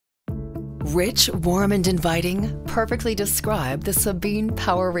Rich, warm, and inviting perfectly describe the Sabine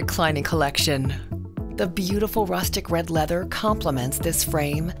Power Reclining Collection. The beautiful rustic red leather complements this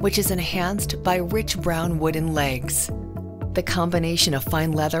frame, which is enhanced by rich brown wooden legs. The combination of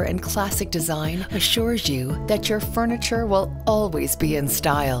fine leather and classic design assures you that your furniture will always be in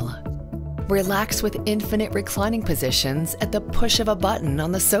style. Relax with infinite reclining positions at the push of a button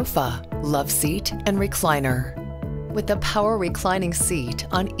on the sofa, love seat, and recliner. With the power reclining seat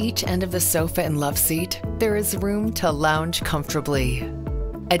on each end of the sofa and love seat, there is room to lounge comfortably.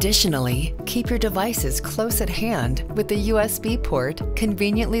 Additionally, keep your devices close at hand with the USB port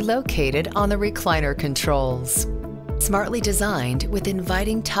conveniently located on the recliner controls. Smartly designed with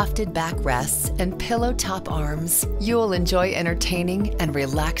inviting tufted backrests and pillow top arms, you'll enjoy entertaining and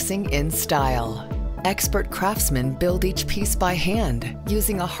relaxing in style. Expert craftsmen build each piece by hand,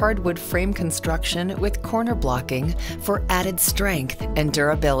 using a hardwood frame construction with corner blocking for added strength and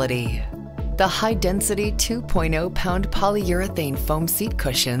durability. The high-density 2.0-pound polyurethane foam seat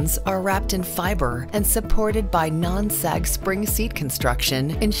cushions are wrapped in fiber and supported by non-sag spring seat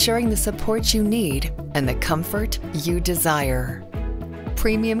construction, ensuring the support you need and the comfort you desire.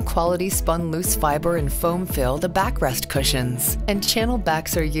 Premium quality spun loose fiber and foam fill the backrest cushions, and channel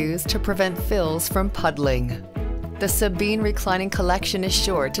backs are used to prevent fills from puddling. The Sabine Reclining Collection is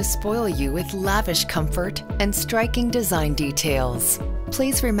sure to spoil you with lavish comfort and striking design details.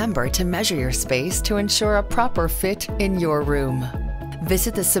 Please remember to measure your space to ensure a proper fit in your room.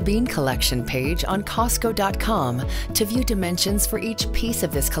 Visit the Sabine Collection page on Costco.com to view dimensions for each piece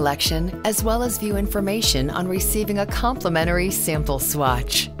of this collection, as well as view information on receiving a complimentary sample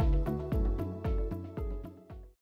swatch.